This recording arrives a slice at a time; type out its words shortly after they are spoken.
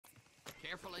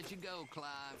Careful as you go, Clive.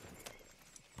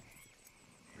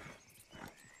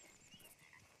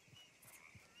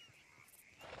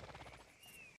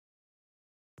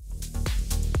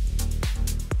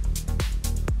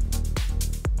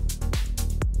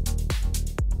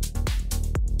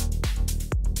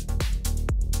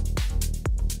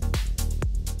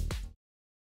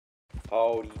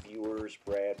 Howdy viewers,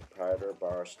 Brad, proprietor of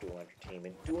Barstool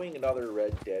Entertainment, doing another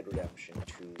Red Dead Redemption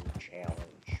 2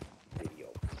 challenge video.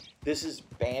 This is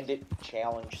Bandit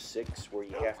Challenge 6, where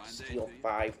you have to steal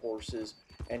 5 horses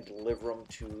and deliver them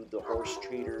to the horse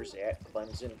traders at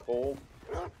Clemson Cove.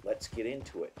 Let's get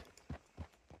into it.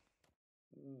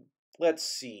 Let's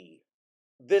see.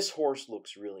 This horse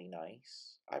looks really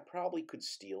nice. I probably could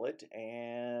steal it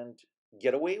and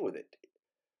get away with it.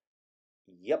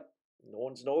 Yep. No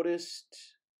one's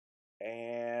noticed,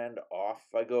 and off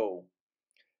I go.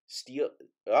 Steal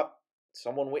up.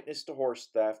 Someone witnessed a horse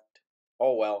theft.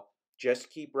 Oh well, just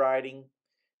keep riding.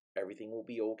 Everything will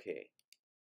be okay.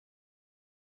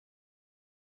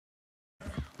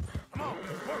 Come on,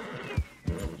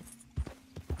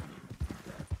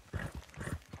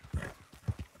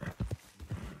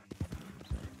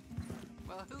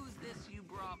 well, who's this you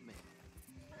brought me?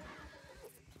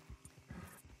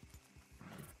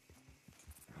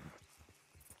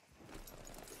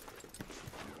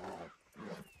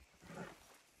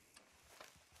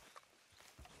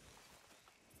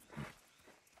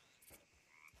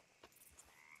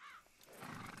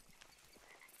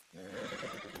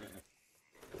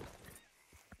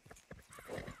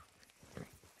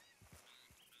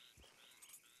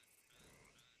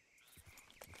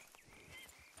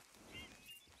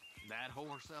 That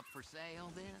horse up for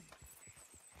sale, then?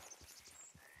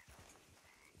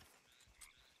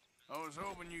 I was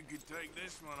hoping you could take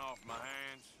this one off my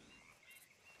hands.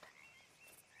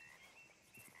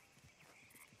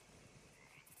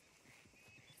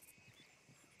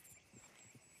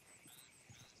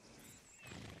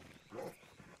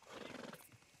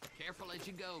 Careful as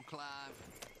you go, Clive.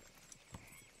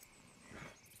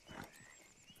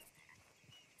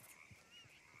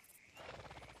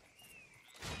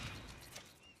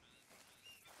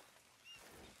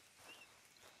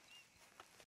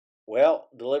 Well,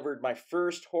 delivered my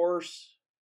first horse.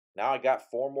 Now I got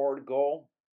 4 more to go,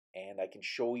 and I can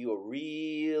show you a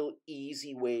real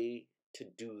easy way to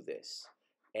do this.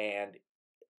 And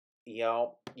you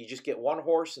just get 1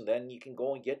 horse, and then you can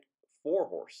go and get 4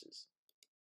 horses.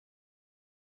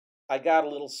 I got a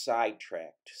little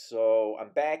sidetracked, so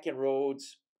I'm back in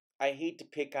roads. I hate to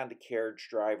pick on the carriage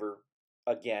driver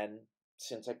again,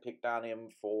 since I picked on him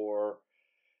for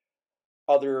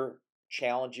other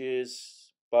challenges,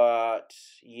 but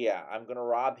yeah, I'm gonna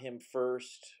rob him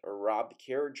first, or rob the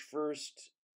carriage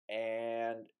first,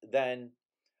 and then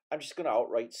I'm just gonna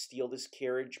outright steal this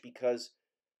carriage because,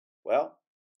 well,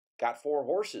 got 4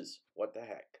 horses. What the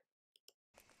heck?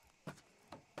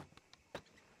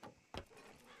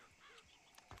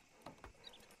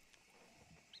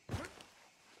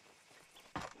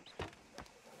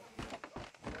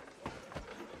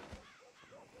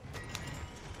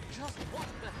 Just what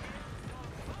the heck?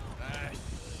 Ah,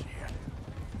 shit.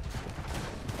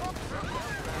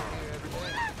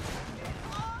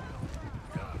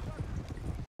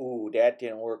 Ooh, that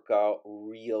didn't work out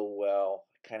real well.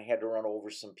 Kind of had to run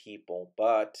over some people,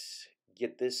 but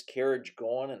get this carriage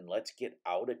going and let's get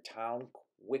out of town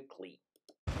quickly.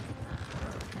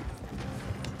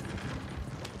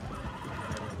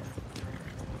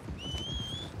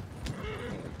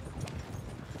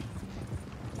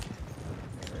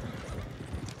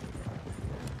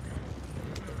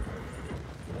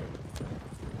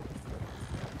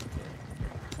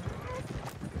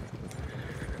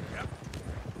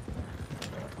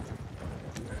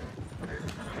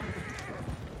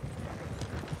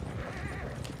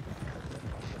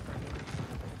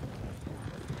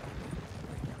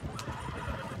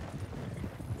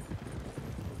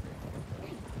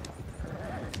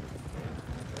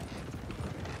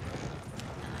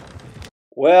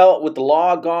 Well, with the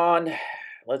log on,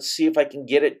 let's see if I can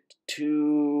get it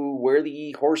to where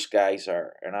the horse guys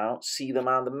are. And I don't see them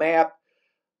on the map,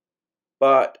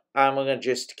 but I'm going to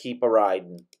just keep a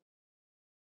riding.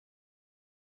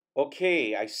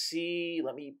 Okay, I see.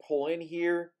 Let me pull in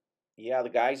here. Yeah, the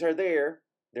guys are there.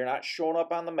 They're not showing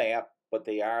up on the map, but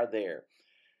they are there.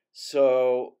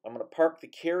 So I'm going to park the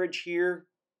carriage here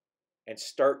and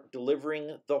start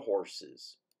delivering the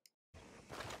horses.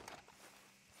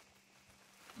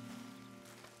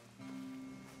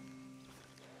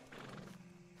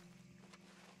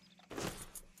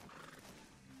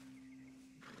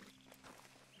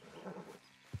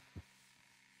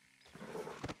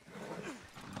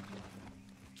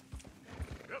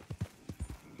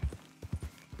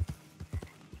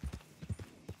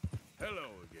 Hello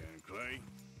again, Clay.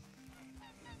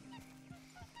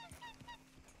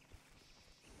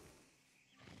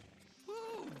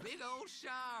 Woo, big old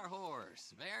Shire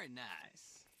horse. Very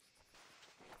nice.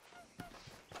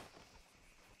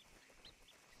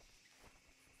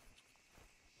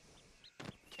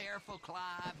 Careful,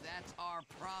 Clive. That's our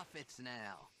profits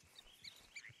now.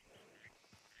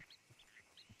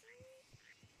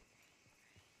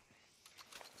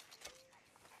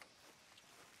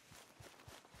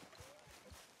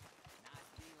 Nice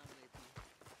dealing with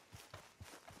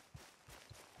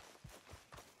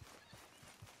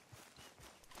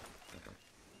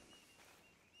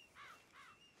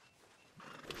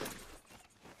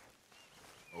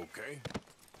you. Okay.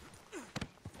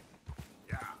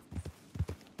 Yeah.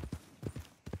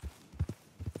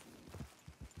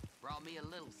 Brought me a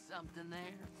little something there.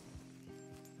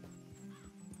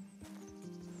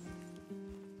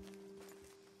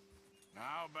 Now,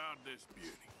 how about this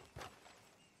beauty?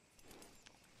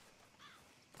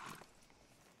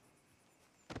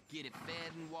 Get it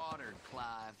fed and watered,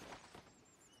 Clive.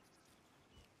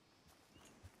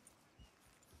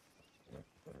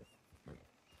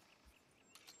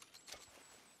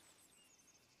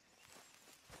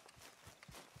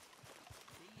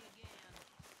 See you again.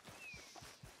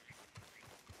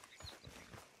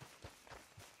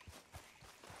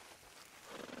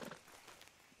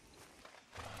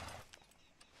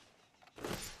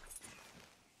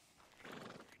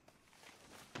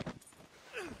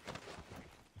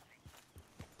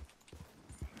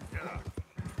 Yeah.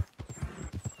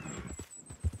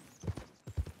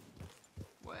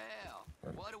 Well,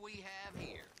 what do we have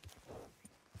here?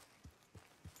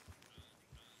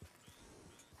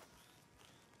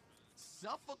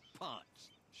 Suffolk Punch.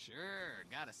 Sure,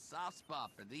 got a soft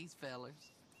spot for these fellers.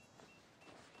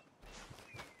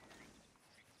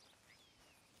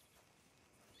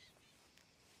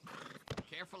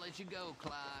 Careful as you go,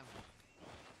 Clive.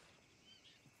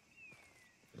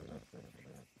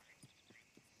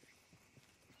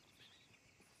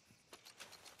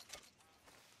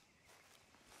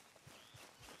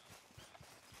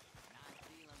 Nice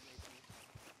dealing with you.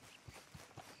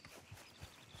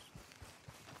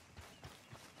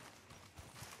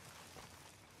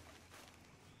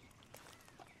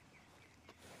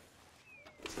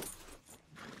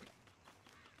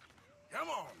 Come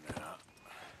on now.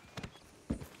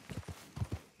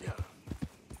 Yeah.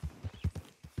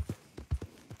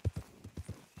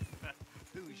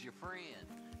 Who's your friend?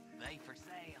 They for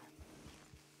sale.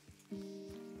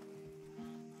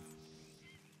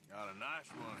 Got a nice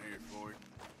one here for you.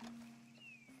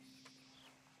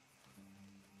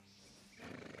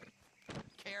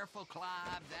 Careful,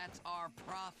 Clive. That's our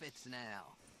profits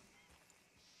now.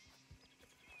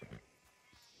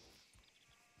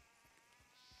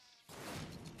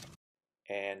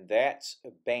 And that's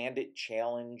Bandit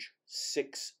Challenge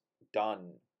 6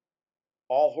 done.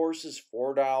 All horses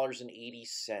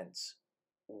 $4.80.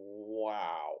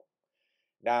 Wow.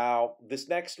 Now, this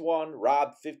next one,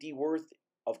 rob 50 worth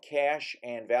of cash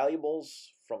and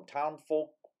valuables from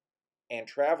townfolk and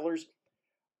travelers.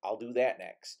 I'll do that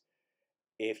next.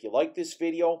 If you like this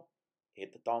video,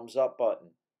 hit the thumbs up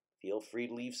button. Feel free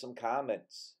to leave some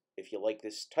comments. If you like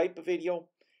this type of video,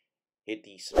 hit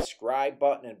the subscribe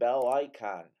button and bell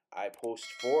icon. I post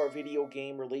 4 video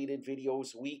game related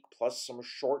videos a week, plus some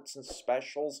shorts and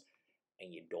specials,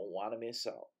 and you don't want to miss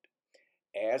out.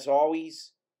 As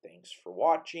always, thanks for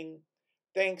watching,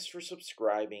 thanks for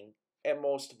subscribing, and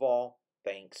most of all,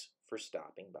 thanks for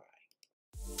stopping by.